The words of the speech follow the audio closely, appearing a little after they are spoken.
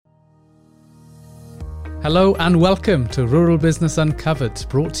Hello and welcome to Rural Business Uncovered,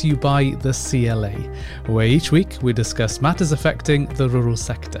 brought to you by the CLA, where each week we discuss matters affecting the rural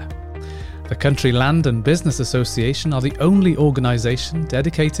sector. The Country Land and Business Association are the only organisation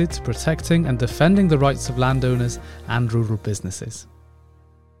dedicated to protecting and defending the rights of landowners and rural businesses.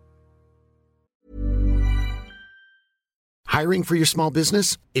 Hiring for your small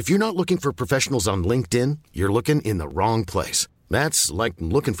business? If you're not looking for professionals on LinkedIn, you're looking in the wrong place. That's like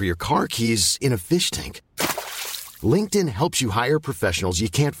looking for your car keys in a fish tank. LinkedIn helps you hire professionals you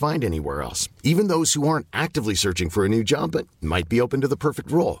can't find anywhere else, even those who aren't actively searching for a new job but might be open to the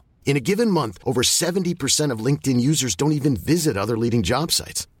perfect role. In a given month, over 70% of LinkedIn users don't even visit other leading job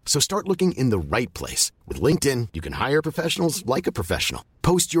sites. So start looking in the right place. With LinkedIn, you can hire professionals like a professional.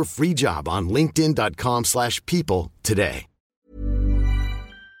 Post your free job on linkedin.com/people today.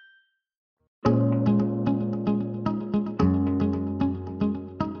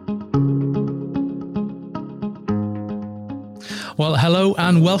 Well, hello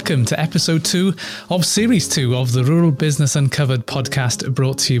and welcome to episode 2 of series 2 of the Rural Business Uncovered podcast,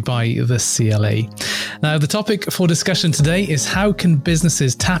 brought to you by the CLA. Now, the topic for discussion today is how can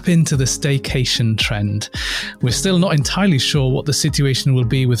businesses tap into the staycation trend? We're still not entirely sure what the situation will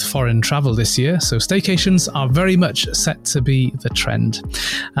be with foreign travel this year, so staycations are very much set to be the trend.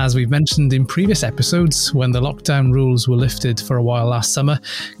 As we've mentioned in previous episodes, when the lockdown rules were lifted for a while last summer,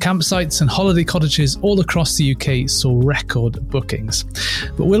 campsites and holiday cottages all across the UK saw record bookings.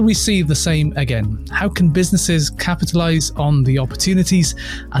 But will we see the same again? How can businesses capitalise on the opportunities,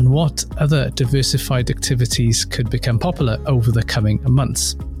 and what other diversified activities could become popular over the coming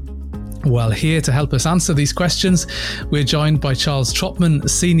months? Well, here to help us answer these questions, we're joined by Charles Trotman,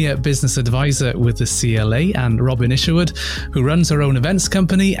 Senior Business Advisor with the CLA, and Robin Isherwood, who runs her own events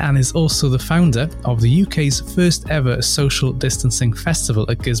company and is also the founder of the UK's first ever social distancing festival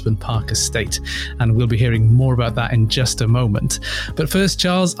at Gisborne Park Estate. And we'll be hearing more about that in just a moment. But first,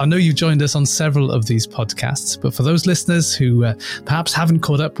 Charles, I know you've joined us on several of these podcasts, but for those listeners who perhaps haven't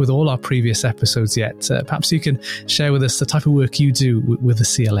caught up with all our previous episodes yet, perhaps you can share with us the type of work you do with the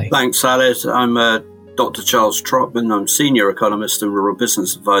CLA. Thanks, Alice. I'm Dr. Charles Trotman. I'm Senior Economist and Rural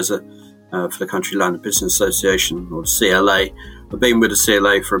Business Advisor for the Country Land and Business Association, or CLA. I've been with the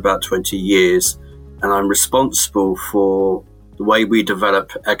CLA for about 20 years, and I'm responsible for the way we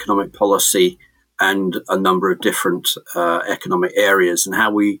develop economic policy and a number of different economic areas, and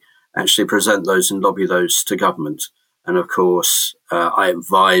how we actually present those and lobby those to government. And of course, I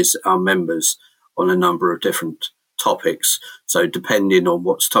advise our members on a number of different topics. So depending on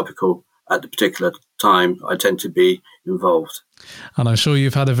what's topical at the particular time, I tend to be involved. And I'm sure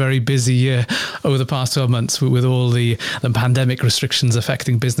you've had a very busy year over the past 12 months with all the pandemic restrictions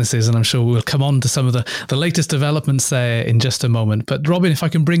affecting businesses. And I'm sure we'll come on to some of the latest developments there in just a moment. But Robin, if I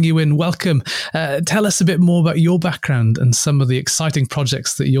can bring you in, welcome. Tell us a bit more about your background and some of the exciting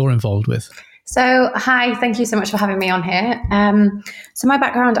projects that you're involved with. So, hi, thank you so much for having me on here. So my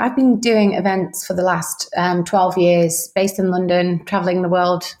background, I've been doing events for the last 12 years, based in London, traveling the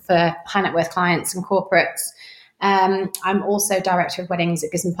world for high net worth clients and corporates. I'm also Director of Weddings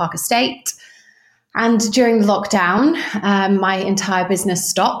at Gisborne Park Estate. And during the lockdown, my entire business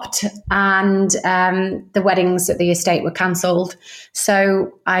stopped, and the weddings at the estate were cancelled.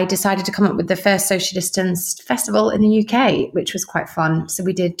 So I decided to come up with the first social distanced festival in the UK, which was quite fun. So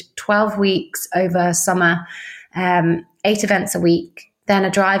we did 12 weeks over summer, 8 events a week, then a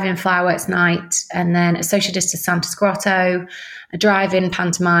drive-in fireworks night, and then a social distance Santa's Grotto, a drive-in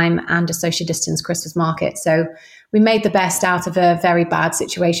pantomime, and a social distance Christmas market. So we made the best out of a very bad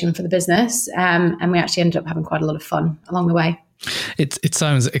situation for the business, and we actually ended up having quite a lot of fun along the way. It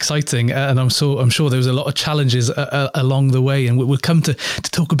sounds exciting, and I'm sure there was a lot of challenges along the way, and we'll come to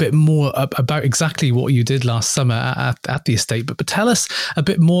talk a bit more about exactly what you did last summer at the estate. But tell us a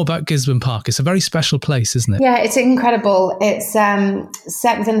bit more about Gisborne Park. It's a very special place, isn't it? Yeah, it's incredible. It's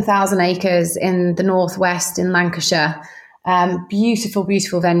set within 1,000 acres in the northwest in Lancashire. Beautiful,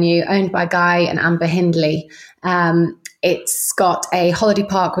 beautiful venue, owned by Guy and Amber Hindley. It's got a holiday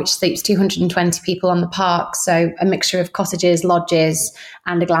park which sleeps 220 people on the park, so a mixture of cottages, lodges,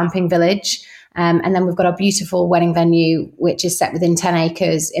 and a glamping village. And then we've got a beautiful wedding venue which is set within 10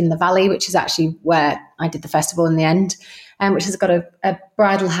 acres in the valley, which is actually where I did the festival in the end, which has got a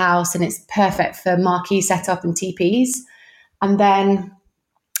bridal house, and it's perfect for marquee setup and teepees. And then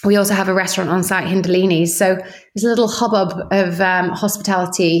we also have a restaurant on site, Hindolini's. So there's a little hubbub of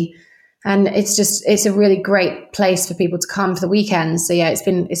hospitality, and it's a really great place for people to come for the weekends. So yeah,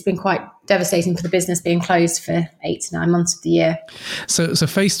 it's been quite devastating for the business being closed for 8 to 9 months of the year. So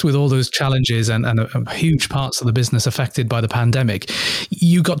faced with all those challenges and huge parts of the business affected by the pandemic,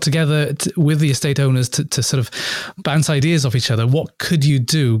 you got together with the estate owners to sort of bounce ideas off each other. What could you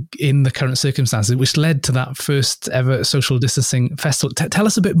do in the current circumstances, which led to that first ever social distancing festival? Tell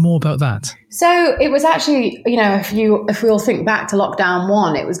us a bit more about that. So it was actually, if we all think back to lockdown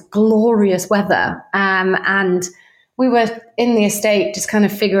 1, it was glorious weather, and we were in the estate just kind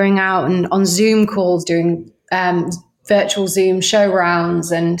of figuring out and on Zoom calls, doing virtual Zoom show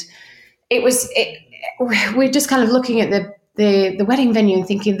rounds. And we're just kind of looking at the wedding venue and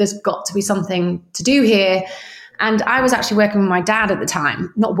thinking there's got to be something to do here. And I was actually working with my dad at the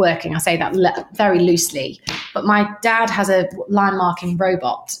time, not working, I say that very loosely, but my dad has a line marking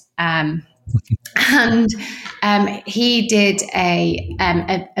robot. And he did a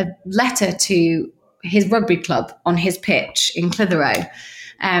letter to his rugby club on his pitch in Clitheroe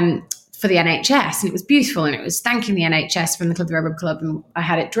for the NHS, and it was beautiful, and it was thanking the NHS from the Clitheroe Rugby Club, and I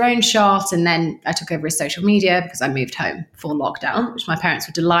had it drone shot, and then I took over his social media because I moved home for lockdown, which my parents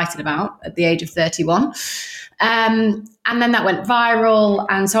were delighted about at the age of 31. And then that went viral,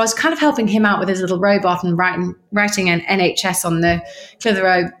 and so I was kind of helping him out with his little robot and writing an NHS on the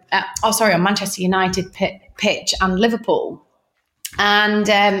Clitheroe, on Manchester United pitch and Liverpool. And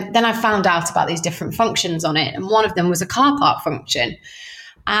then I found out about these different functions on it. And one of them was a car park function.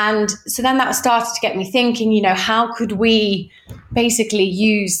 And so then that started to get me thinking, how could we basically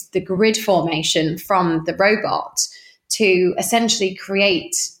use the grid formation from the robot to essentially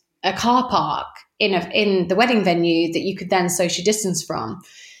create a car park in the wedding venue that you could then social distance from.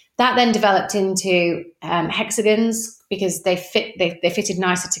 That then developed into hexagons because they fitted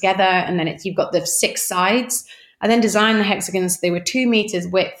nicer together. And then you've got the 6 sides. I then designed the hexagons. They were 2 meters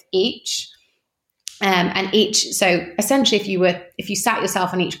width each. So essentially if you sat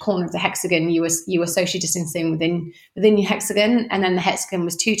yourself on each corner of the hexagon, you were social distancing within your hexagon. And then the hexagon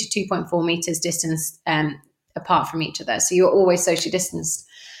was 2 to 2.4 meters distance apart from each other. So you're always social distanced.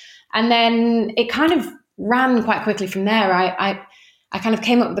 And then it kind of ran quite quickly from there. I kind of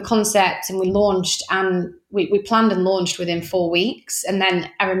came up with the concept and we launched, and we planned and launched within 4 weeks. And then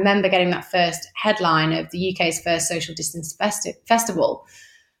I remember getting that first headline of the UK's first social distance festival.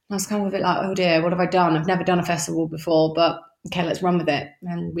 And I was kind of a bit like, oh dear, what have I done? I've never done a festival before, but okay, let's run with it.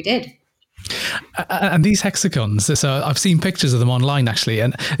 And we did. And these hexagons, so I've seen pictures of them online actually,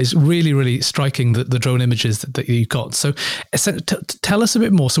 and it's really, really striking the drone images that you got. So tell us a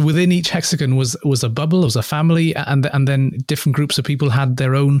bit more. So within each hexagon was a bubble, was a family, and then different groups of people had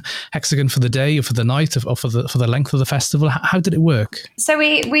their own hexagon for the day or for the night or for the length of the festival. How did it work? So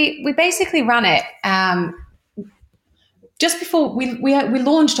we basically ran it just before we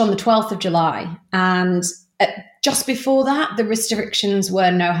launched on the 12th of July, and just before that, the restrictions were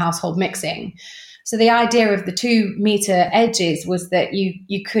no household mixing. So the idea of the 2 meter edges was that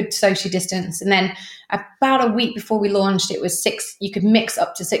you could social distance. And then about a week before we launched, it was 6, you could mix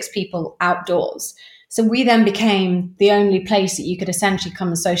up to 6 people outdoors. So we then became the only place that you could essentially come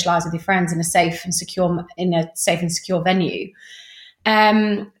and socialize with your friends in a safe and secure venue.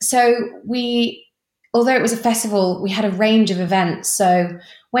 Although it was a festival, we had a range of events. So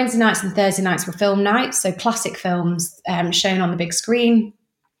Wednesday nights and Thursday nights were film nights, so classic films shown on the big screen.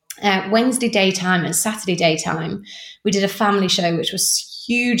 Wednesday daytime and Saturday daytime, we did a family show, which was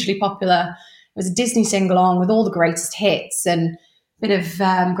hugely popular. It was a Disney sing-along with all the greatest hits and a bit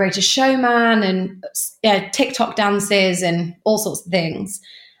of Greatest Showman and TikTok dances and all sorts of things.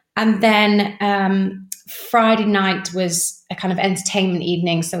 And then Friday night was a kind of entertainment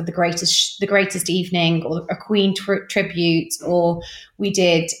evening, so the greatest evening, or a Queen tribute, or we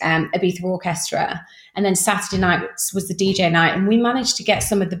did Ibiza Orchestra. And then Saturday night was the DJ night, and we managed to get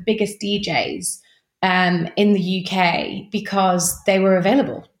some of the biggest DJs in the UK because they were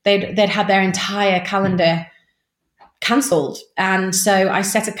available. They'd had their entire calendar cancelled, and so I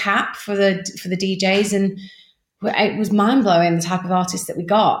set a cap for the DJs, and it was mind blowing the type of artists that we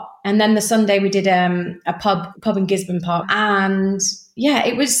got. And then the Sunday we did a pub in Gisborne Park, and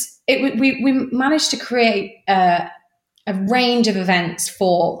we managed to create a range of events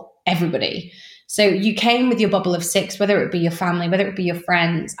for everybody. So you came with your bubble of 6, whether it be your family, whether it be your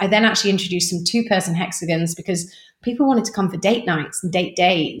friends. I then actually introduced some 2-person hexagons because people wanted to come for date nights and date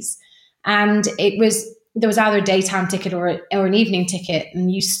days, and there was either a daytime ticket or an evening ticket,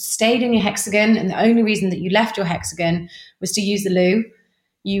 and you stayed in your hexagon, and the only reason that you left your hexagon was to use the loo.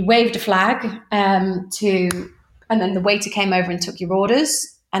 You waved a flag and then the waiter came over and took your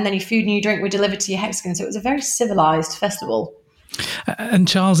orders, and then your food and your drink were delivered to your hexagon. So it was a very civilized festival. And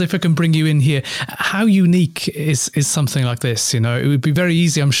Charles, if I can bring you in here, how unique is something like this? It would be very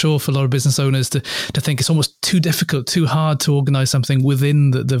easy, I'm sure, for a lot of business owners to think it's almost too difficult, too hard to organise something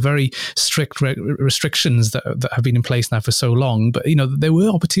within the very strict restrictions that have been in place now for so long. But, there were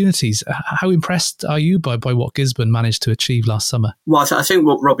opportunities. How impressed are you by what Gisborne managed to achieve last summer? Well, I think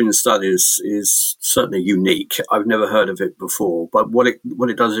what Robin's done is certainly unique. I've never heard of it before. But what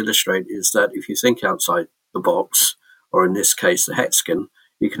it does illustrate is that if you think outside the box, or in this case, the hexagon,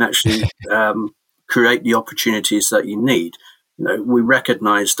 you can actually create the opportunities that you need. We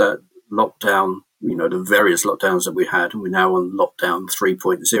recognise that lockdown, the various lockdowns that we had, and we're now on lockdown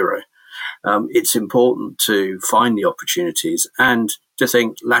 3.0. It's important to find the opportunities and to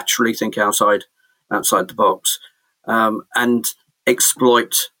think laterally, think outside the box, and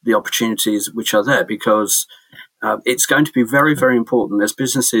exploit the opportunities which are there, because it's going to be very, very important as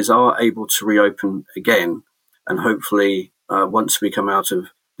businesses are able to reopen again. And hopefully, once we come out of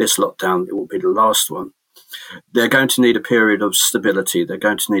this lockdown, it will be the last one. They're going to need a period of stability. They're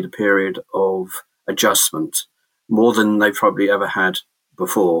going to need a period of adjustment, more than they've probably ever had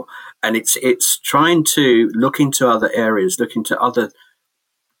before. And it's trying to look into other areas, look into other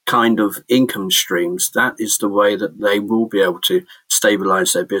kind of income streams. That is the way that they will be able to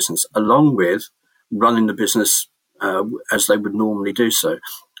stabilize their business, along with running the business as they would normally do so.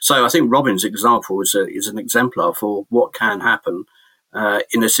 So I think Robin's example is an exemplar for what can happen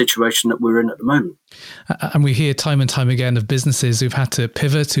in a situation that we're in at the moment. And we hear time and time again of businesses who've had to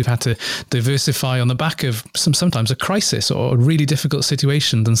pivot, who've had to diversify on the back of sometimes a crisis or really difficult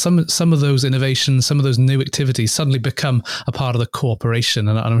situations. And some of those innovations, some of those new activities suddenly become a part of the cooperation.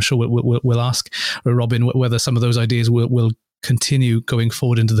 And I'm sure we'll ask Robin whether some of those ideas will continue going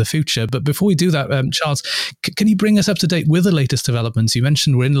forward into the future. But before we do that, Charles, can you bring us up to date with the latest developments? You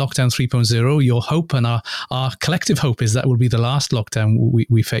mentioned we're in lockdown 3.0. Your hope and our collective hope is that will be the last lockdown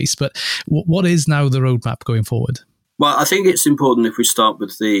we face. But what is now the roadmap going forward? Well, I think it's important if we start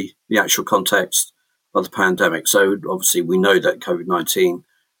with the actual context of the pandemic. So obviously we know that COVID-19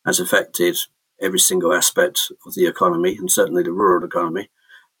 has affected every single aspect of the economy, and certainly the rural economy.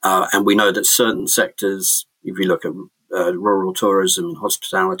 And we know that certain sectors, if you look at rural tourism and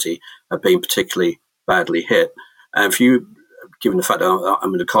hospitality, have been particularly badly hit. And given the fact that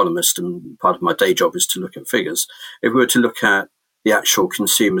I'm an economist and part of my day job is to look at figures, if we were to look at the actual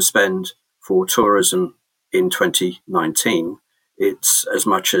consumer spend for tourism in 2019, it's as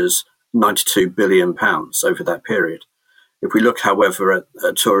much as £92 billion over that period. If we look, however,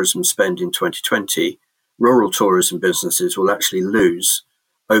 at tourism spend in 2020, rural tourism businesses will actually lose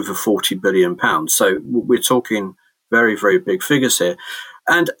over £40 billion. So we're talking very, very big figures here.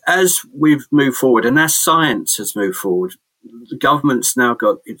 And as we've moved forward, and as science has moved forward, the government's now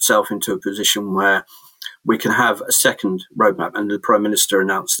got itself into a position where we can have a second roadmap. And the Prime Minister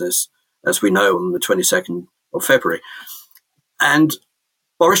announced this, as we know, on the 22nd of February. And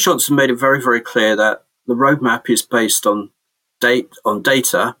Boris Johnson made it very, very clear that the roadmap is based on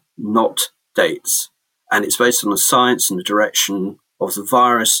data, not dates. And it's based on the science and the direction of the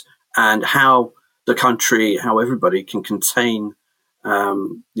virus and how the country, how everybody can contain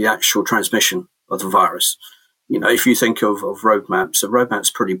the actual transmission of the virus. If you think of roadmaps, a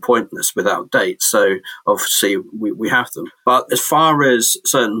roadmap's pretty pointless without dates. So obviously we have them. But as far as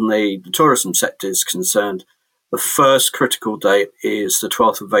certainly the tourism sector is concerned, the first critical date is the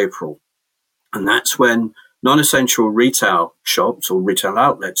 12th of April. And that's when non-essential retail shops or retail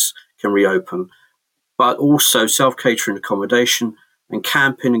outlets can reopen, but also self-catering accommodation and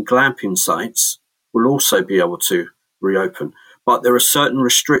camping and glamping sites will also be able to reopen. But there are certain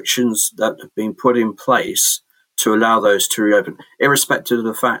restrictions that have been put in place to allow those to reopen, irrespective of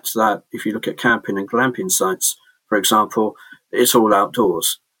the fact that if you look at camping and glamping sites, for example, it's all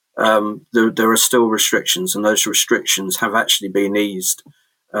outdoors. There are still restrictions, and those restrictions have actually been eased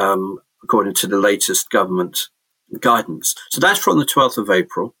according to the latest government guidance. So that's from the 12th of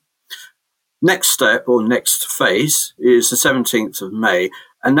April. Next step or next phase is the 17th of May.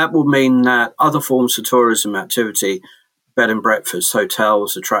 And that will mean that other forms of tourism activity, bed and breakfast,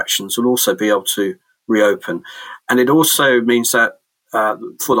 hotels, attractions, will also be able to reopen. And it also means that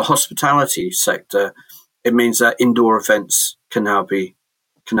for the hospitality sector, it means that indoor events can now be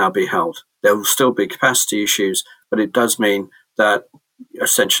held. There will still be capacity issues, but it does mean that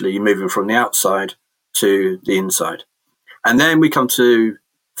essentially you're moving from the outside to the inside. And then we come to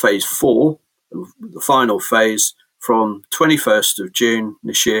phase 4, the final phase. From 21st of June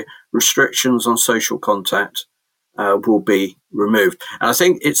this year, restrictions on social contact will be removed. And I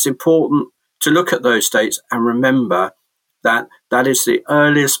think it's important to look at those dates and remember that that is the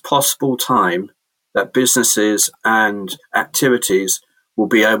earliest possible time that businesses and activities will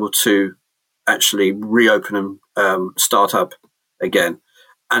be able to actually reopen and start up again.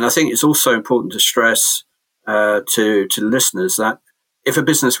 And I think it's also important to stress to listeners that if a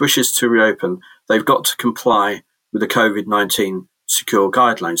business wishes to reopen, they've got to comply with the COVID-19 secure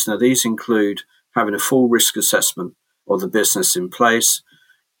guidelines. Now, these include having a full risk assessment of the business in place,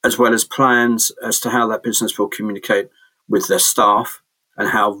 as well as plans as to how that business will communicate with their staff and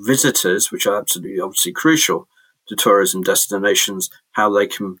how visitors, which are absolutely obviously crucial to tourism destinations, how they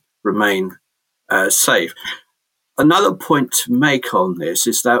can remain safe. Another point to make on this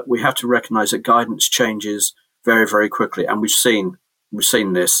is that we have to recognise that guidance changes very, very quickly, and we've seen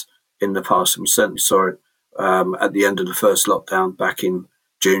this in the past, and we certainly saw it at the end of the first lockdown back in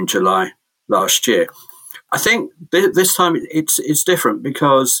June, July last year. I think this time it's different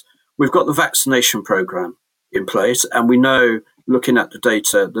because we've got the vaccination program in place, and we know, looking at the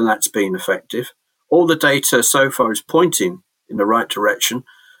data, that that's been effective. All the data so far is pointing in the right direction.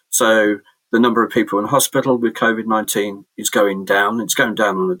 So the number of people in hospital with COVID-19 is going down. It's going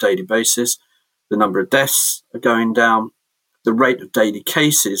down on a daily basis. The number of deaths are going down. The rate of daily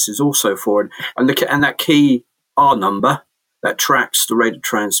cases is also forward. And that key R number that tracks the rate of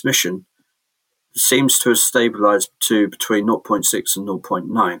transmission seems to have stabilised to between 0.6 and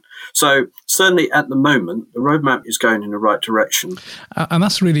 0.9. So certainly at the moment, the roadmap is going in the right direction. And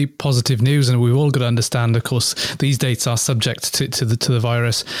that's really positive news. And we've all got to understand, of course, these dates are subject to the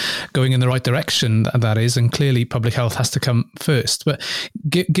virus going in the right direction, that is, and clearly public health has to come first. But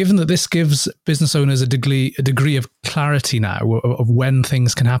given that this gives business owners a degree of clarity now of when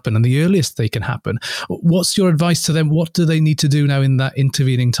things can happen and the earliest they can happen, what's your advice to them? What do they need to do now in that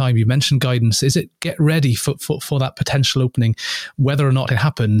intervening time? You mentioned guidance. Is it get ready for that potential opening, whether or not it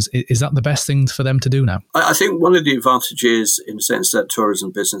happens? Is that the best thing for them to do now? I think one of the advantages, in the sense that tourism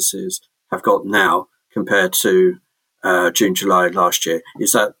businesses have got now compared to June, July last year,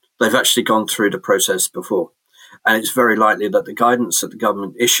 is that they've actually gone through the process before. And it's very likely that the guidance that the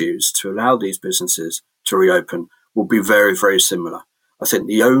government issues to allow these businesses to reopen will be very, very similar. I think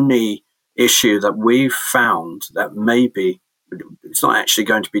the only issue that we've found that maybe it's not actually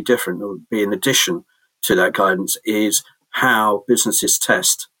going to be different, it will be in addition to that guidance, is how businesses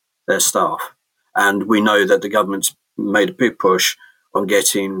test their staff. And we know that the government's made a big push on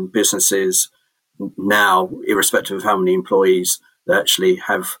getting businesses now, irrespective of how many employees they actually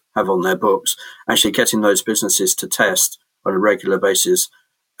have on their books, actually getting those businesses to test on a regular basis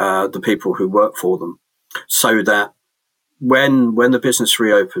the people who work for them, so that when the business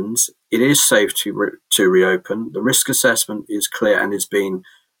reopens, it is safe to reopen. The risk assessment is clear and is being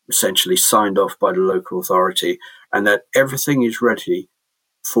essentially signed off by the local authority, and that everything is ready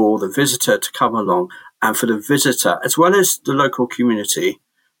for the visitor to come along and for the visitor, as well as the local community,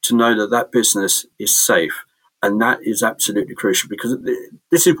 to know that that business is safe. And that is absolutely crucial, because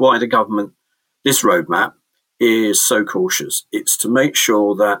this is why the government, this roadmap, is so cautious. It's to make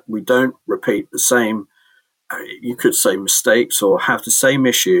sure that we don't repeat the same, you could say, mistakes or have the same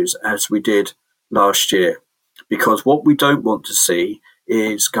issues as we did last year. Because what we don't want to see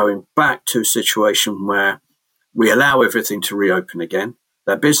is going back to a situation where we allow everything to reopen again,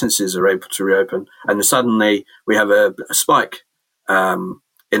 that businesses are able to reopen, and then suddenly we have a spike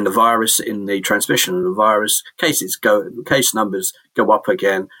in the virus, in the transmission of the virus. Case numbers go up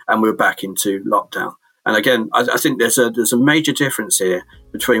again, and we're back into lockdown. And again, I think there's a major difference here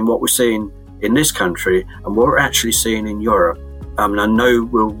between what we're seeing in this country and what we're actually seeing in Europe. And I know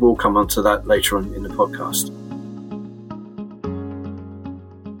we'll come on to that later on in the podcast.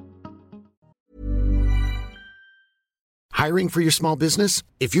 Hiring for your small business?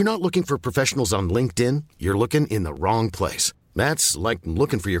 If you're not looking for professionals on LinkedIn, you're looking in the wrong place. That's like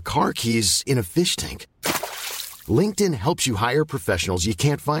looking for your car keys in a fish tank. LinkedIn helps you hire professionals you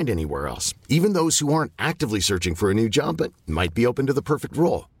can't find anywhere else, even those who aren't actively searching for a new job but might be open to the perfect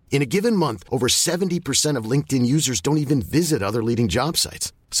role. In a given month, over 70% of LinkedIn users don't even visit other leading job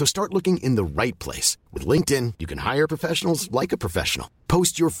sites. So start looking in the right place. With LinkedIn, you can hire professionals like a professional.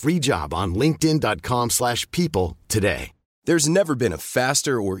 Post your free job on linkedin.com/people today. There's never been a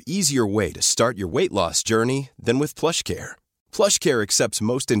faster or easier way to start your weight loss journey than with PlushCare. PlushCare accepts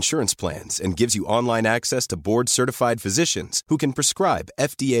most insurance plans and gives you online access to board-certified physicians who can prescribe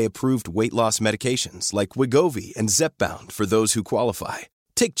FDA-approved weight loss medications like Wegovy and Zepbound for those who qualify.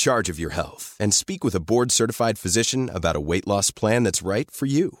 Take charge of your health and speak with a board-certified physician about a weight loss plan that's right for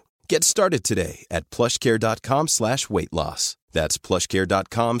you. Get started today at plushcare.com/weight loss. That's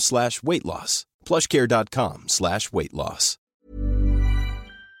plushcare.com/weight loss. plushcare.com/weight loss.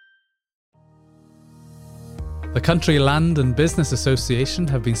 The Country Land and Business Association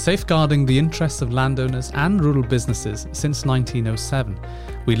have been safeguarding the interests of landowners and rural businesses since 1907.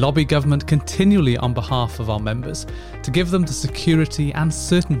 We lobby government continually on behalf of our members to give them the security and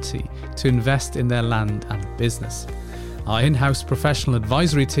certainty to invest in their land and business. Our in-house professional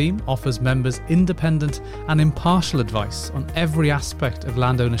advisory team offers members independent and impartial advice on every aspect of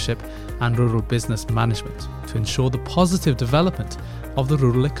land ownership and rural business management to ensure the positive development of the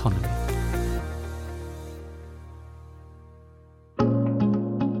rural economy.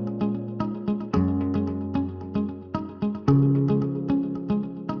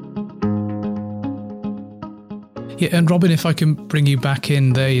 Yeah, and Robin, if I can bring you back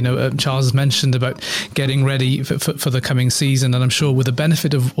in there, Charles has mentioned about getting ready for the coming season, and I'm sure with the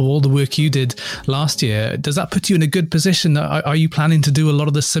benefit of all the work you did last year, does that put you in a good position? Are you planning to do a lot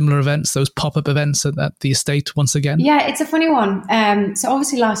of the similar events, those pop-up events at the estate once again? Yeah, it's a funny one. So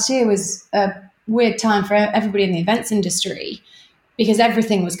obviously last year was a weird time for everybody in the events industry because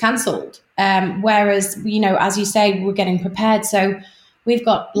everything was cancelled. Whereas, as you say, we're getting prepared. So we've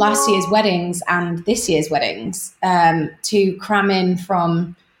got last year's weddings and this year's weddings to cram in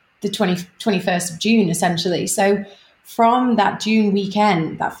from the 21st of June, essentially. So from that June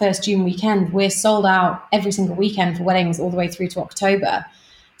weekend, that first June weekend, we're sold out every single weekend for weddings all the way through to October.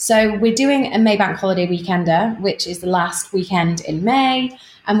 So we're doing a May Bank Holiday Weekender, which is the last weekend in May.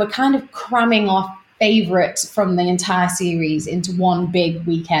 And we're kind of cramming our favourites from the entire series into one big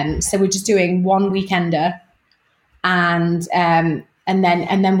weekend. So we're just doing one weekender and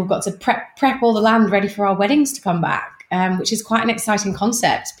then we've got to prep all the land ready for our weddings to come back, which is quite an exciting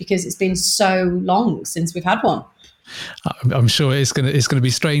concept because it's been so long since we've had one. I'm sure it's going to be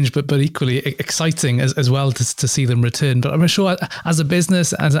strange, but equally exciting as well to see them return. But I'm sure as a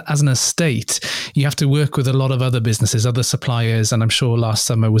business, as an estate, you have to work with a lot of other businesses, other suppliers, and I'm sure last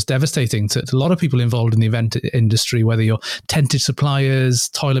summer was devastating to a lot of people involved in the event industry, whether you're tented suppliers,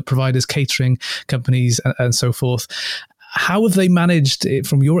 toilet providers, catering companies, and so forth. How have they managed it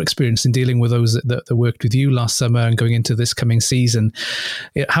from your experience in dealing with those that worked with you last summer and going into this coming season?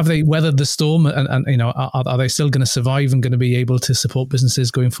 Have they weathered the storm and are they still going to survive and going to be able to support businesses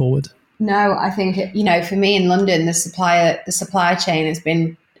going forward? No, I think, for me in London, the supply chain has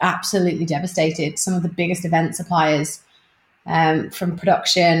been absolutely devastated. Some of the biggest event suppliers from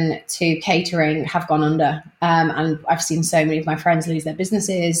production to catering have gone under. And I've seen so many of my friends lose their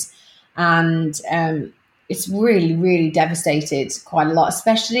businesses and it's really, really devastated quite a lot,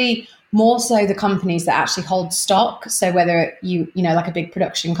 especially more so the companies that actually hold stock. So whether like a big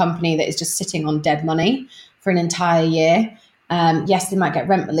production company that is just sitting on dead money for an entire year, yes, they might get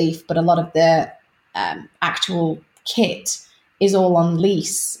rent relief, but a lot of the actual kit is all on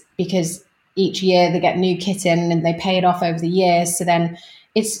lease because each year they get new kit in and they pay it off over the years. So then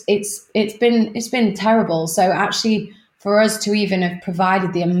it's been terrible. So actually, for us to even have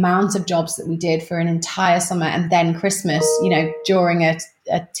provided the amount of jobs that we did for an entire summer and then Christmas, during a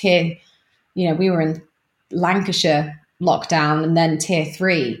tier, we were in Lancashire lockdown and then tier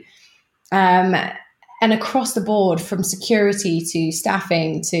 3. And across the board from security to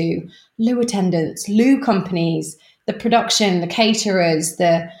staffing to loo attendants, loo companies, the production, the caterers,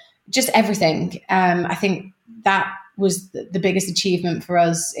 just everything. I think that was the biggest achievement for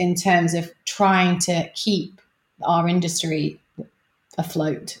us in terms of trying to keep our industry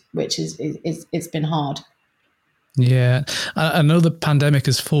afloat, which it's been hard. Yeah, I know the pandemic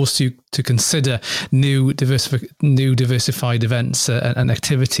has forced you to consider new diversified events and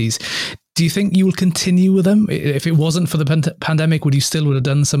activities. Do you think you will continue with them? If it wasn't for the pandemic, would you still have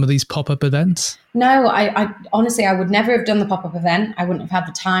done some of these pop-up events? No, I honestly, I would never have done the pop-up event. I wouldn't have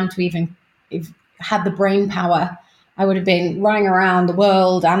had the time to even had the brain power. I would have been running around the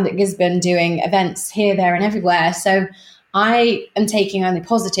world and at Gisborne doing events here, there and everywhere. So I am taking only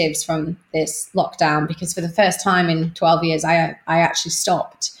positives from this lockdown because for the first time in 12 years, I actually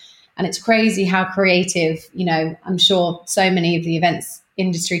stopped. And it's crazy how creative, I'm sure so many of the events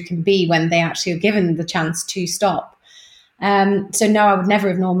industry can be when they actually are given the chance to stop. So no, I would never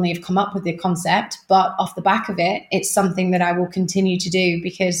have normally have come up with the concept, but off the back of it, it's something that I will continue to do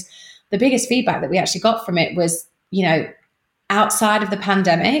because the biggest feedback that we actually got from it was, outside of the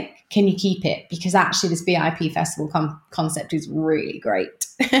pandemic, can you keep it? Because actually this VIP festival concept is really great.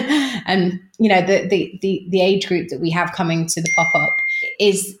 And, the age group that we have coming to the pop-up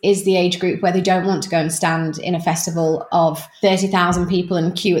is the age group where they don't want to go and stand in a festival of 30,000 people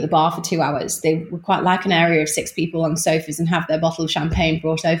and queue at the bar for 2 hours. They would quite like an area of 6 people on sofas and have their bottle of champagne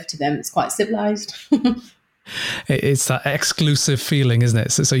brought over to them. It's quite civilized. It's that exclusive feeling, isn't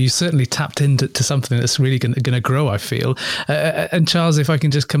it? So you certainly tapped into something that's really going to grow, I feel. And Charles, if I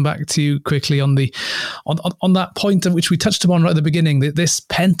can just come back to you quickly on that point of which we touched upon right at the beginning, this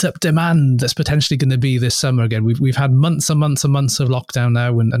pent up demand that's potentially going to be this summer again. We've had months and months and months of lockdown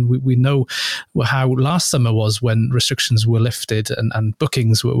now, and we know how last summer was when restrictions were lifted and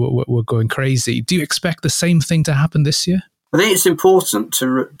bookings were going crazy. Do you expect the same thing to happen this year? I think it's important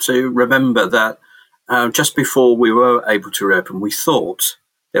to remember that just before we were able to reopen, we thought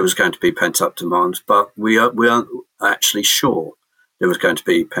there was going to be pent-up demand, but we aren't actually sure there was going to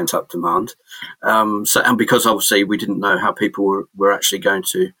be pent-up demand. And because obviously we didn't know how people were actually going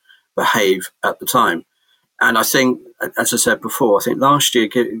to behave at the time. And I think, as I said before, I think last year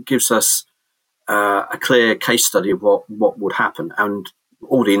gives us a clear case study of what would happen. And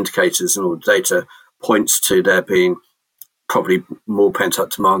all the indicators and all the data points to there being probably more pent-up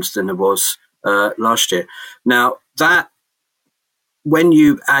demand than there was last year. Now, that when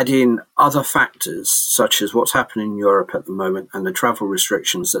you add in other factors, such as what's happening in Europe at the moment and the travel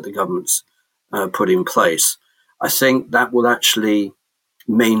restrictions that the government's put in place, I think that will actually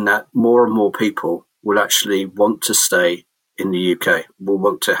mean that more and more people will actually want to stay in the UK, will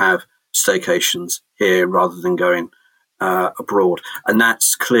want to have staycations here rather than going abroad. And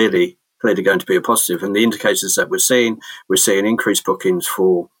that's clearly going to be a positive. And the indicators that we're seeing increased bookings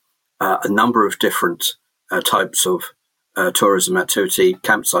for a number of different types of tourism activity.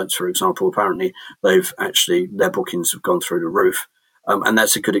 Campsites, for example, apparently their bookings have gone through the roof. And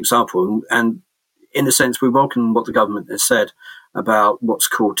that's a good example. And in a sense, we welcome what the government has said about what's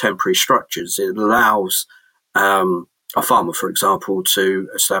called temporary structures. It allows a farmer, for example, to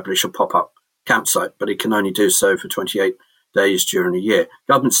establish a pop-up campsite, but he can only do so for 28 days during a year.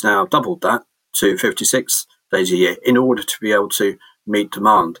 Government's now doubled that to 56 days a year in order to be able to meet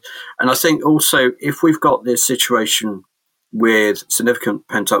demand. And I think also, if we've got this situation with significant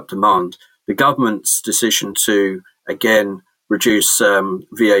pent-up demand, the government's decision to, again, reduce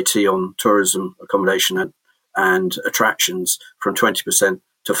VAT on tourism accommodation and attractions from 20%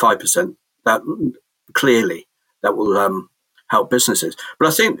 to 5%, that clearly that will help businesses. But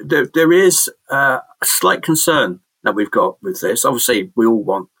I think there is a slight concern that we've got with this. Obviously, we all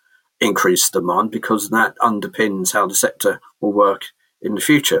want increased demand because that underpins how the sector will work in the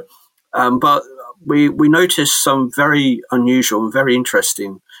future. But we noticed some very unusual and very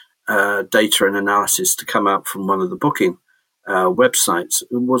interesting data and analysis to come out from one of the booking websites.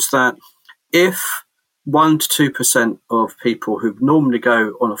 It was that if 1 to 2% of people who normally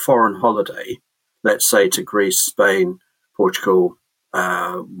go on a foreign holiday, let's say to Greece, Spain, Portugal,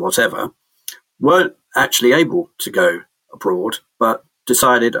 whatever, weren't actually able to go abroad, but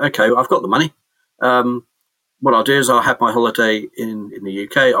decided, okay, I've got the money. What I'll do is I'll have my holiday in the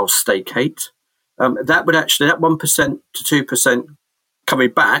UK. I'll staycate. That 1% to 2% coming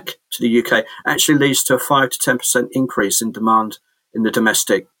back to the UK actually leads to a 5 to 10% increase in demand in the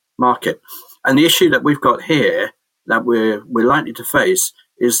domestic market. And the issue that we've got here that we're likely to face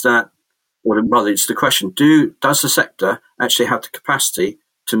is that, or rather, it's the question: does the sector actually have the capacity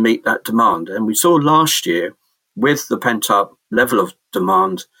to meet that demand? And we saw last year with the pent-up level of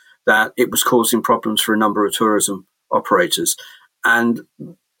demand that it was causing problems for a number of tourism operators. And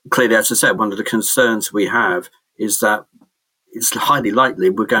clearly, as I said, one of the concerns we have is that it's highly likely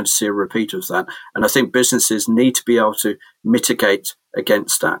we're going to see a repeat of that. And I think businesses need to be able to mitigate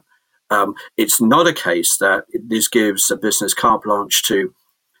against that. It's not a case that this gives a business carte blanche to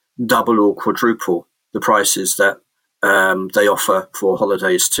double or quadruple the prices that they offer for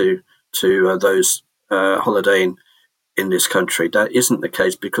holidays to those holidaying in this country. That isn't the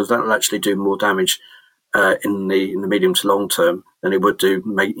case, because that will actually do more damage in the medium to long term than it would do,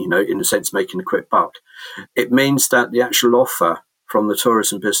 in a sense, making a quick buck. It means that the actual offer from the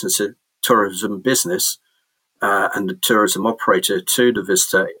tourism business and the tourism operator to the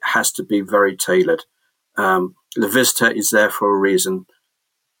visitor has to be very tailored. The visitor is there for a reason,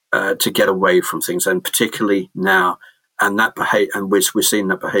 to get away from things, and particularly now, and we're seeing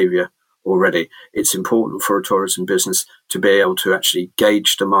that behaviour already. It's important for a tourism business to be able to actually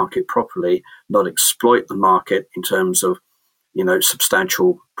gauge the market properly, not exploit the market in terms of,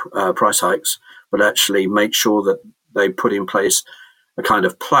 substantial price hikes, but actually make sure that they put in place a kind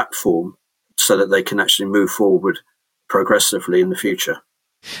of platform so that they can actually move forward progressively in the future.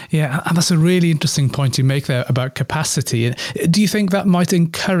 Yeah, and that's a really interesting point you make there about capacity. Do you think that might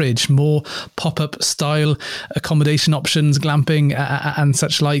encourage more pop-up style accommodation options, glamping and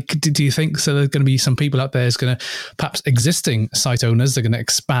such like? Do you think so? There's going to be some people out there who's going to, perhaps existing site owners, they're going to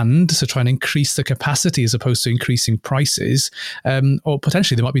expand, so try and increase the capacity as opposed to increasing prices, or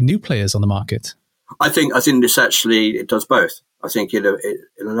potentially there might be new players on the market? I think this actually, it does both. I think it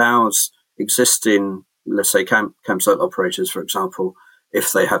allows existing, let's say, campsite operators, for example,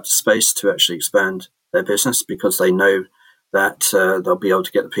 if they have the space to actually expand their business because they know that they'll be able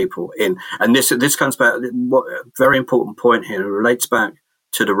to get the people in. And this comes back, what a very important point here, it relates back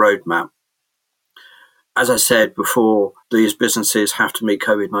to the roadmap. As I said before, these businesses have to meet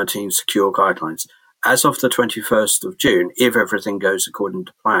COVID-19 secure guidelines. As of the 21st of June, if everything goes according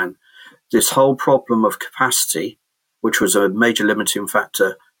to plan, this whole problem of capacity, which was a major limiting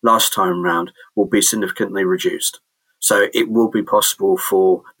factor last time round, will be significantly reduced. So it will be possible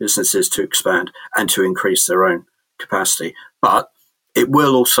for businesses to expand and to increase their own capacity. But it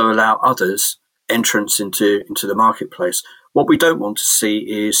will also allow others entrance into the marketplace. What we don't want to see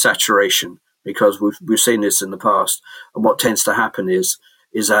is saturation, because we've seen this in the past. And what tends to happen is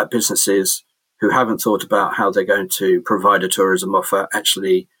that businesses who haven't thought about how they're going to provide a tourism offer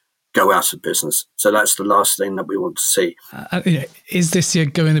actually go out of business. So that's the last thing that we want to see. Is this year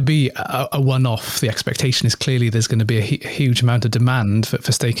going to be a one-off? The expectation is clearly there's going to be a huge amount of demand for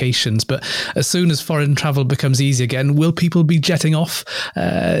staycations, but as soon as foreign travel becomes easy again, will people be jetting off,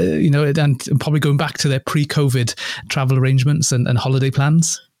 and probably going back to their pre-COVID travel arrangements and holiday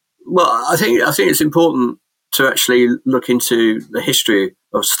plans? Well, I think it's important to actually look into the history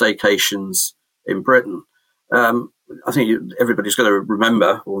of staycations in Britain. I think everybody's got to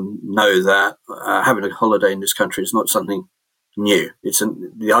remember or know that having a holiday in this country is not something new. It's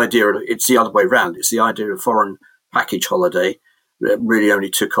the other way around. It's the idea of foreign package holiday that really only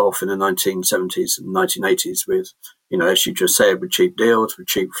took off in the 1970s and 1980s with, as you just said, with cheap deals, with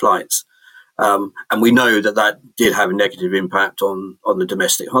cheap flights. And we know that did have a negative impact on the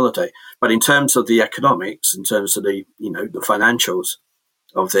domestic holiday. But in terms of the economics, in terms of the financials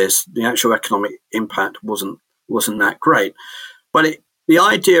of this, the actual economic impact wasn't that great. But the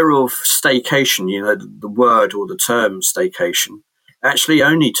idea of staycation, the word or the term staycation, actually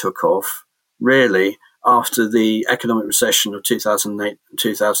only took off really after the economic recession of 2008 and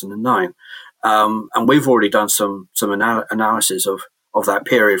 2009. And we've already done some analysis of that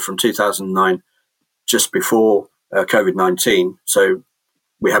period from 2009, just before COVID-19. So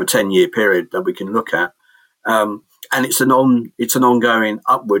we have a 10-year period that we can look at. And it's an ongoing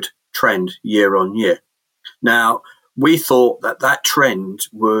upward trend year on year. Now, we thought that trend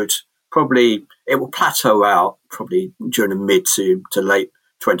would plateau out probably during the mid to late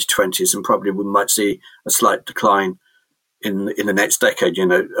 2020s, and probably we might see a slight decline in the next decade,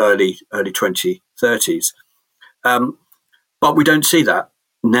 early 2030s. But we don't see that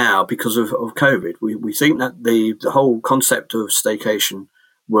now because of COVID. We think that the whole concept of staycation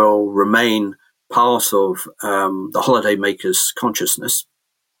will remain part of the holidaymakers' consciousness.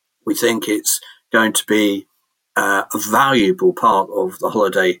 We think it's going to be a valuable part of the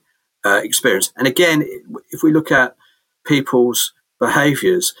holiday experience. And again, if we look at people's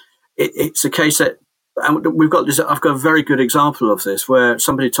behaviours, it's a case that I've got a very good example of this, where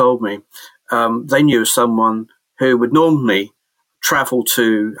somebody told me they knew someone who would normally travel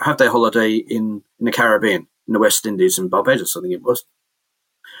to have their holiday in the Caribbean, in the West Indies and Barbados, I think it was.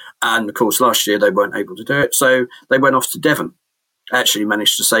 And of course, last year they weren't able to do it, so they went off to Devon. Actually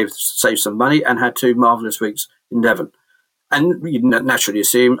managed to save some money and had 2 marvellous weeks in Devon. And you naturally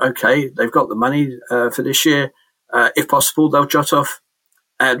assume, okay, they've got the money for this year. If possible, they'll jot off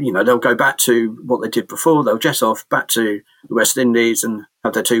and, they'll go back to what they did before. They'll jet off back to the West Indies and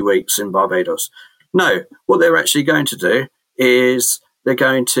have their 2 weeks in Barbados. No, what they're actually going to do is they're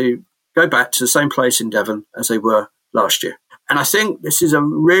going to go back to the same place in Devon as they were last year. And I think this is a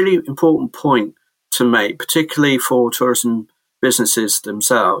really important point to make, particularly for tourism businesses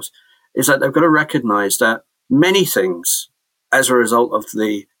themselves, is that they've got to recognise that many things as a result of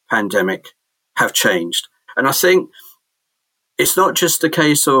the pandemic have changed. And I think it's not just a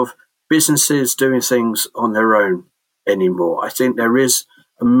case of businesses doing things on their own anymore. I think there is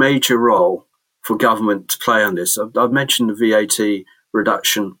a major role for government to play on this. I've mentioned the VAT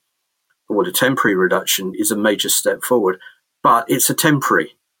reduction, or the temporary reduction, is a major step forward, but it's a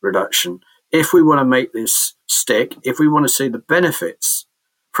temporary reduction. If we want to make this stick, if we want to see the benefits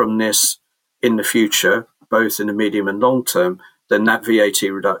from this in the future, both in the medium and long term, then that VAT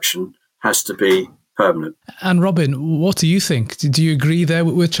reduction has to be permanent. And Robin, what do you think? Do you agree there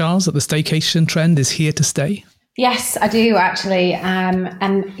with Charles that the staycation trend is here to stay? Yes, I do actually.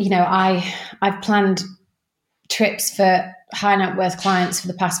 I've planned trips for high net worth clients for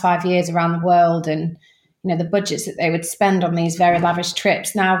the past 5 years around the world, and the budgets that they would spend on these very lavish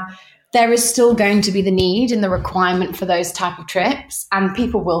trips. Now, there is still going to be the need and the requirement for those type of trips, and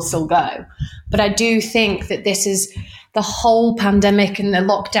people will still go. But I do think that this is the whole pandemic and the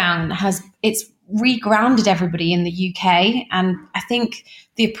lockdown regrounded everybody in the UK. And I think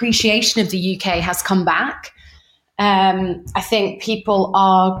the appreciation of the UK has come back. I think people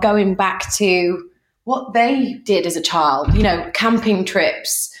are going back to what they did as a child, you know, camping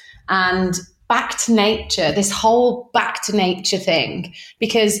trips and back to nature, this whole back to nature thing,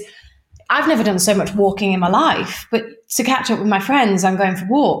 because I've never done so much walking in my life, but to catch up with my friends, I'm going for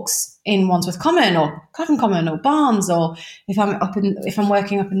walks in Wandsworth Common or Clapham Common or Barnes, or if I'm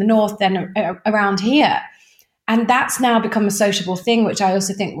working up in the north, then around here. And that's now become a sociable thing, which I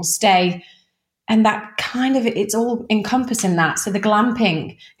also think will stay. And that kind of, it's all encompassing that. So the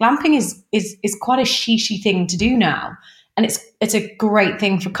glamping is quite a shishy thing to do now. And it's a great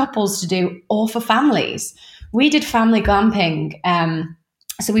thing for couples to do, or for families. We did family glamping.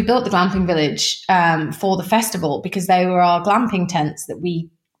 So we built the glamping village for the festival, because they were our glamping tents that we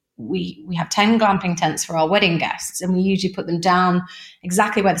have 10 glamping tents for our wedding guests. And we usually put them down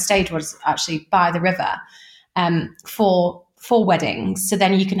exactly where the stage was, actually by the river, for weddings. So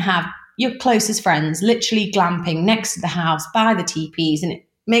then you can have your closest friends literally glamping next to the house by the teepees, and it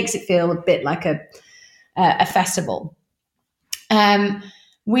makes it feel a bit like a festival.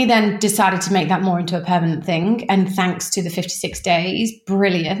 We then decided to make that more into a permanent thing, and thanks to the 56 days,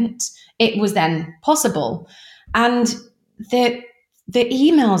 brilliant, it was then possible. And the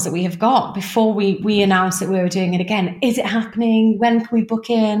emails that we have got before we announced that we were doing it again, is it happening? When can we book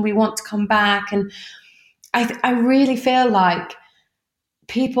in? We want to come back. And I really feel like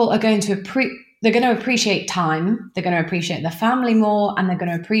people are going to appreciate time. They're going to appreciate their family more, and they're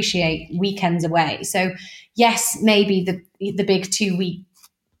going to appreciate weekends away. So yes, maybe the big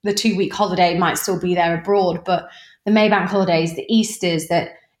 2-week holiday might still be there abroad, but the Maybank holidays, the Easters,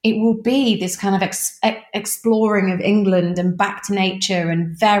 that it will be this kind of exploring of England and back to nature,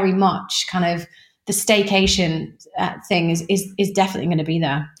 and very much kind of the staycation thing is definitely going to be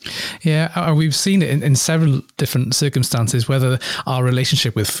there. Yeah, we've seen it in several different circumstances, whether our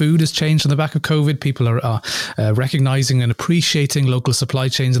relationship with food has changed on the back of COVID. People are recognizing and appreciating local supply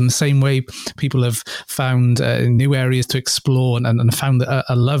chains in the same way people have found new areas to explore and found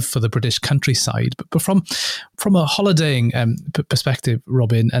a love for the British countryside. But from a holidaying perspective,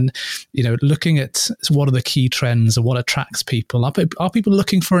 Robin, and you know, looking at what are the key trends and what attracts people, are people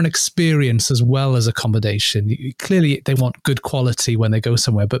looking for an experience as well as accommodation? Clearly, they want good quality when they go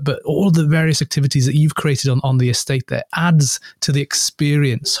somewhere, but all the various activities that you've created on the estate there adds to the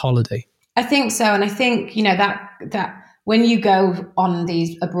experience holiday. I think so. And I think, you know, that when you go on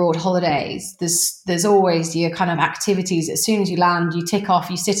these abroad holidays, there's always your kind of activities. As soon as you land, you tick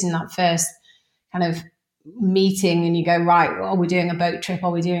off, you sit in that first kind of meeting and you go, right, are we doing a boat trip?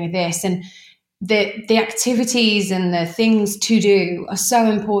 Are we doing this? And the activities and the things to do are so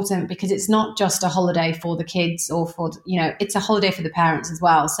important, because it's not just a holiday for the kids or for, you know, it's a holiday for the parents as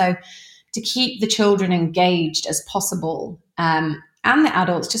well. So to keep the children engaged as possible, and the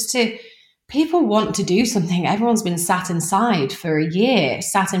adults, people want to do something. Everyone's been sat inside for a year,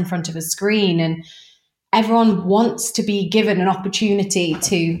 sat in front of a screen, and everyone wants to be given an opportunity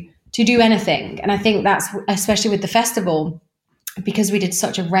to do anything. And I think that's especially with the festival, because we did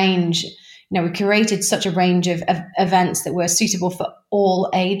such a range. You know, we curated such a range of events that were suitable for all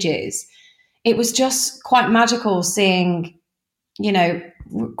ages. It was just quite magical seeing, you know,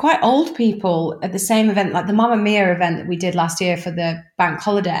 quite old people at the same event, like the Mamma Mia event that we did last year for the bank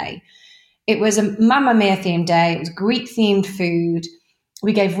holiday. It was a Mamma Mia themed day. It was Greek themed food.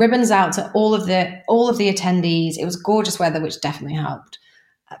 We gave ribbons out to all of the attendees. It was gorgeous weather, which definitely helped.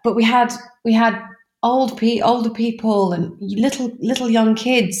 But we had older people and little young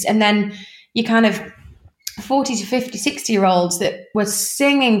kids, and then you kind of 40 to 50, 60-year-olds that were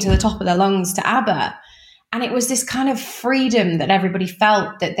singing to the top of their lungs to ABBA. And it was this kind of freedom that everybody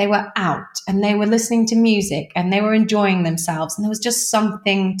felt, that they were out and they were listening to music and they were enjoying themselves, and there was just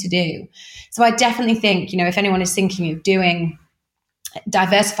something to do. So I definitely think, you know, if anyone is thinking of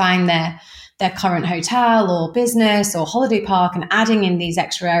diversifying their current hotel or business or holiday park and adding in these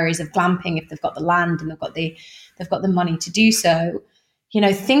extra areas of glamping, if they've got the land and they've got the money to do so, you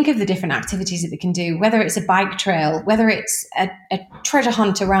know, think of the different activities that they can do, whether it's a bike trail, whether it's a treasure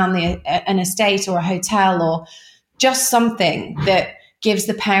hunt around an estate or a hotel, or just something that gives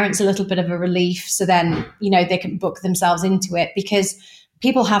the parents a little bit of a relief. So then, you know, they can book themselves into it, because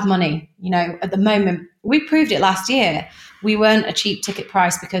people have money. You know, at the moment, we proved it last year. We weren't a cheap ticket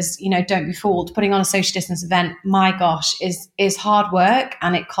price, because, you know, don't be fooled. Putting on a social distance event, my gosh, is hard work,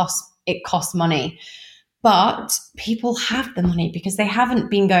 and it costs money. But people have the money because they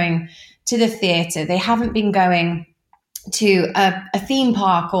haven't been going to the theatre. They haven't been going to a theme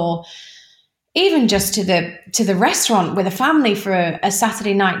park, or even just to the restaurant with a family for a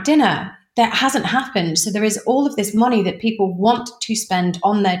Saturday night dinner. that hasn't happened. So there is all of this money that people want to spend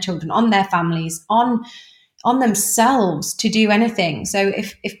on their children, on their families, on themselves to do anything. So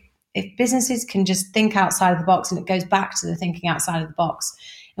if businesses can just think outside of the box, and it goes back to the thinking outside of the box,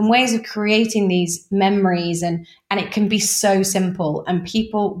 in ways of creating these memories, and it can be so simple, and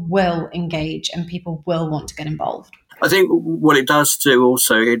people will engage and people will want to get involved. I think what it does do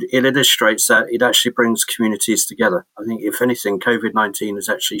also, it illustrates that it actually brings communities together. I think, if anything, COVID-19 has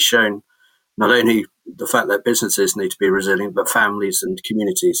actually shown not only the fact that businesses need to be resilient, but families and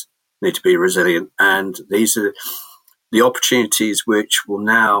communities need to be resilient. And these are the opportunities which will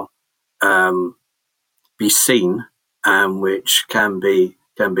now be seen, and which can be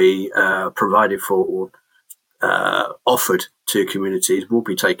provided for or offered to communities, will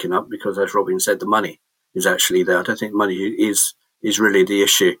be taken up, because, as Robin said, the money is actually there. I don't think money is really the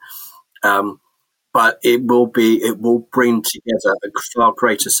issue, but it will bring together a far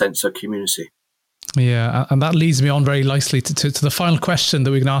greater sense of community. Yeah, and that leads me on very nicely to the final question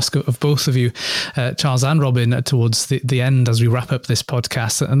that we can ask of both of you, Charles and Robin, towards the end as we wrap up this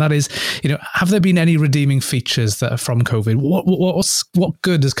podcast. And that is, have there been any redeeming features that are from COVID? What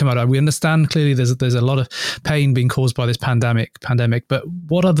good has come out of it? We understand clearly there's a lot of pain being caused by this pandemic, but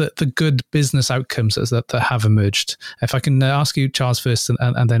what are the good business outcomes that have emerged? If I can ask you, Charles, first,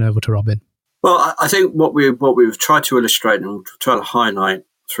 and then over to Robin. Well, I think what we've tried to illustrate and try to highlight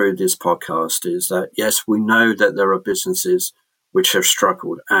through this podcast is that, yes, we know that there are businesses which have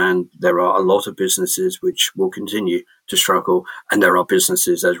struggled, and there are a lot of businesses which will continue to struggle, and there are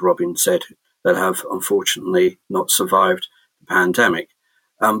businesses, as Robin said, that have unfortunately not survived the pandemic.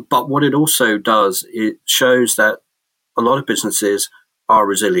 But what it also does, it shows that a lot of businesses are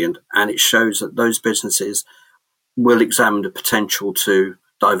resilient, and it shows that those businesses will examine the potential to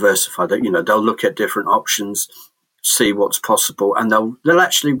diversify. That they'll look at different options, see what's possible, and they'll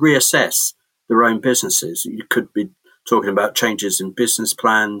actually reassess their own businesses. You could be talking about changes in business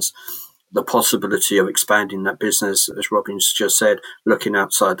plans, the possibility of expanding that business, as Robin's just said, looking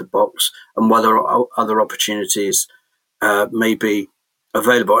outside the box, and whether other opportunities may be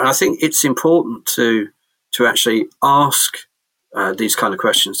available. And I think it's important to actually ask these kind of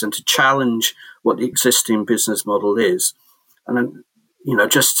questions and to challenge what the existing business model is. And then,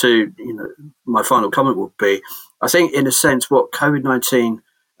 my final comment would be, I think, in a sense, what COVID-19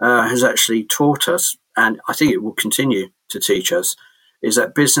 has actually taught us, and I think it will continue to teach us, is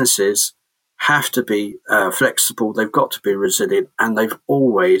that businesses have to be flexible, they've got to be resilient, and they've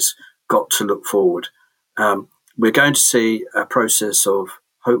always got to look forward. We're going to see a process of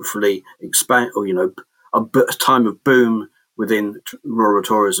hopefully expand, or a time of boom within rural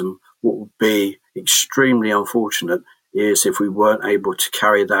tourism. What would be extremely unfortunate is if we weren't able to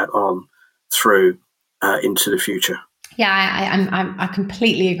carry that on through into the future. Yeah, I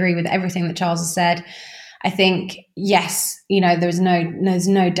completely agree with everything that Charles has said. I think, yes, there's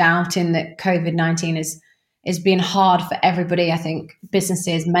no doubt in that COVID-19 is being hard for everybody. I think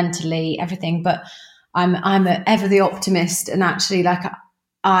businesses, mentally, everything. But I'm ever the optimist, and actually,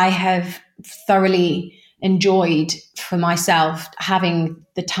 I have thoroughly enjoyed for myself having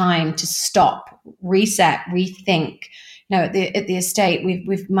the time to stop, reset, rethink. At the estate,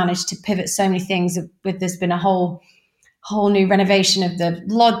 we've managed to pivot so many things. There's been a whole new renovation of the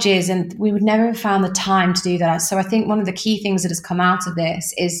lodges, and we would never have found the time to do that. So I think one of the key things that has come out of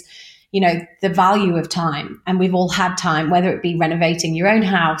this is, the value of time. And we've all had time, whether it be renovating your own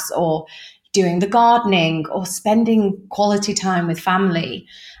house or doing the gardening or spending quality time with family.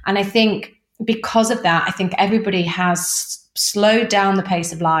 And I think because of that, I think everybody has slowed down the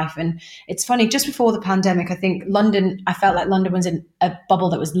pace of life. And it's funny, just before the pandemic, I felt like London was in a bubble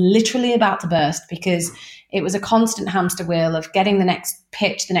that was literally about to burst, because it was a constant hamster wheel of getting the next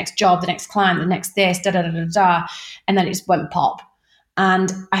pitch, the next job, the next client, the next this, and then it just went pop.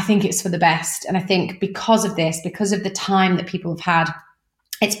 And I think it's for the best. And I think because of this, because of the time that people have had,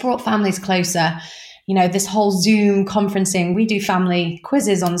 it's brought families closer. This whole Zoom conferencing, we do family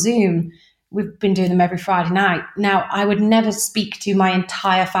quizzes on Zoom. We've been doing them every Friday night. Now, I would never speak to my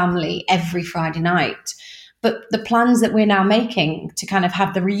entire family every Friday night, but the plans that we're now making to kind of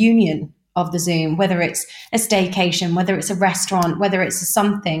have the reunion of the Zoom, whether it's a staycation, whether it's a restaurant, whether it's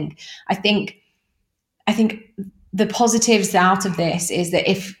something, I think the positives out of this is that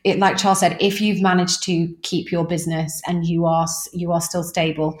like Charles said, if you've managed to keep your business and you are still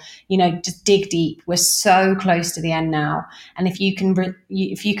stable, just dig deep. We're so close to the end now, and if you can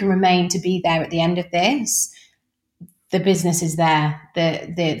remain to be there at the end of this, the business is there,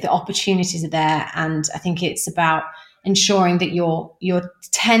 the opportunities are there, and I think it's about ensuring that you're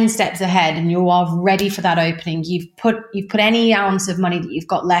 10 steps ahead and you are ready for that opening. You've put any ounce of money that you've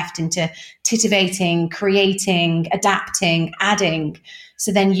got left into titivating, creating, adapting, adding,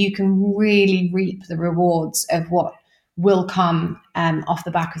 so then you can really reap the rewards of what will come off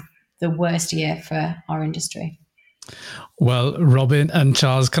the back of the worst year for our industry. Well, Robin and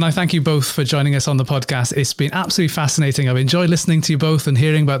Charles, can I thank you both for joining us on the podcast? It's been absolutely fascinating. I've enjoyed listening to you both and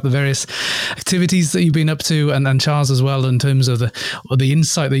hearing about the various activities that you've been up to, and Charles as well, in terms of the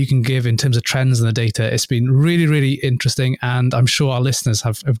insight that you can give in terms of trends and the data. It's been really, really interesting, and I'm sure our listeners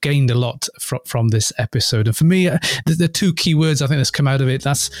have gained a lot from this episode. And for me, the two key words I think that's come out of it,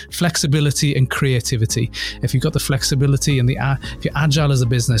 that's flexibility and creativity. If you've got the flexibility and if you're agile as a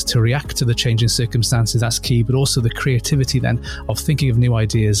business to react to the changing circumstances, that's key, but also the creativity then of thinking of new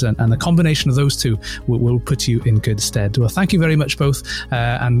ideas, and the combination of those two will put you in good stead. Well, thank you very much both,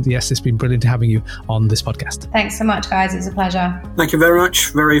 and yes, it's been brilliant having you on this podcast. Thanks so much, guys. It's a pleasure. Thank you very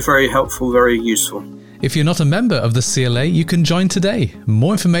much. Very, very helpful, very useful. If you're not a member of the CLA, you can join today.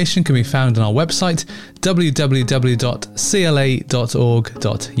 More information can be found on our website, www.cla.org.uk.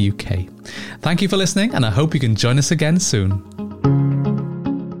 Thank you for listening, and I hope you can join us again soon.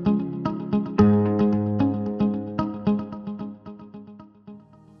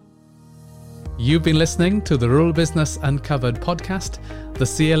 You've been listening to the Rural Business Uncovered podcast, the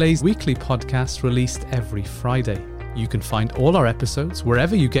CLA's weekly podcast released every Friday. You can find all our episodes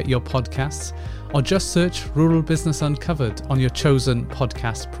wherever you get your podcasts, or just search Rural Business Uncovered on your chosen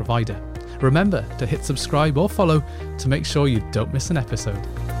podcast provider. Remember to hit subscribe or follow to make sure you don't miss an episode.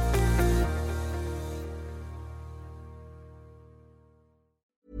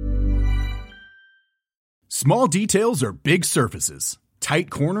 Small details are big surfaces. Tight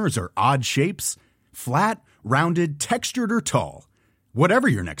corners or odd shapes, flat, rounded, textured, or tall. Whatever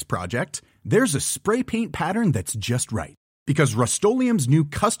your next project, there's a spray paint pattern that's just right. Because Rust-Oleum's new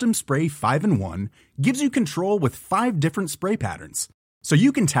Custom Spray 5-in-1 gives you control with 5 different spray patterns. So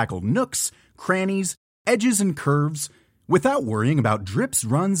you can tackle nooks, crannies, edges, and curves without worrying about drips,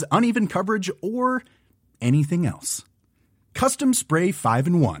 runs, uneven coverage, or anything else. Custom Spray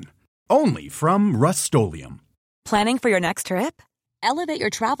 5-in-1. Only from Rust-Oleum. Planning for your next trip? Elevate your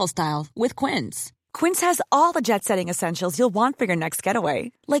travel style with Quince. Quince has all the jet-setting essentials you'll want for your next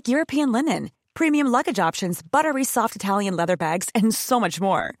getaway, like European linen, premium luggage options, buttery soft Italian leather bags, and so much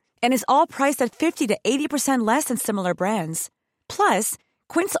more. And is all priced at 50 to 80% less than similar brands. Plus,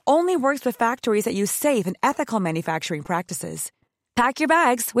 Quince only works with factories that use safe and ethical manufacturing practices. Pack your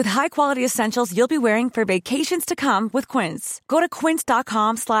bags with high-quality essentials you'll be wearing for vacations to come with Quince. Go to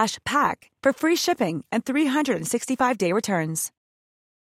quince.com/pack for free shipping and 365-day returns.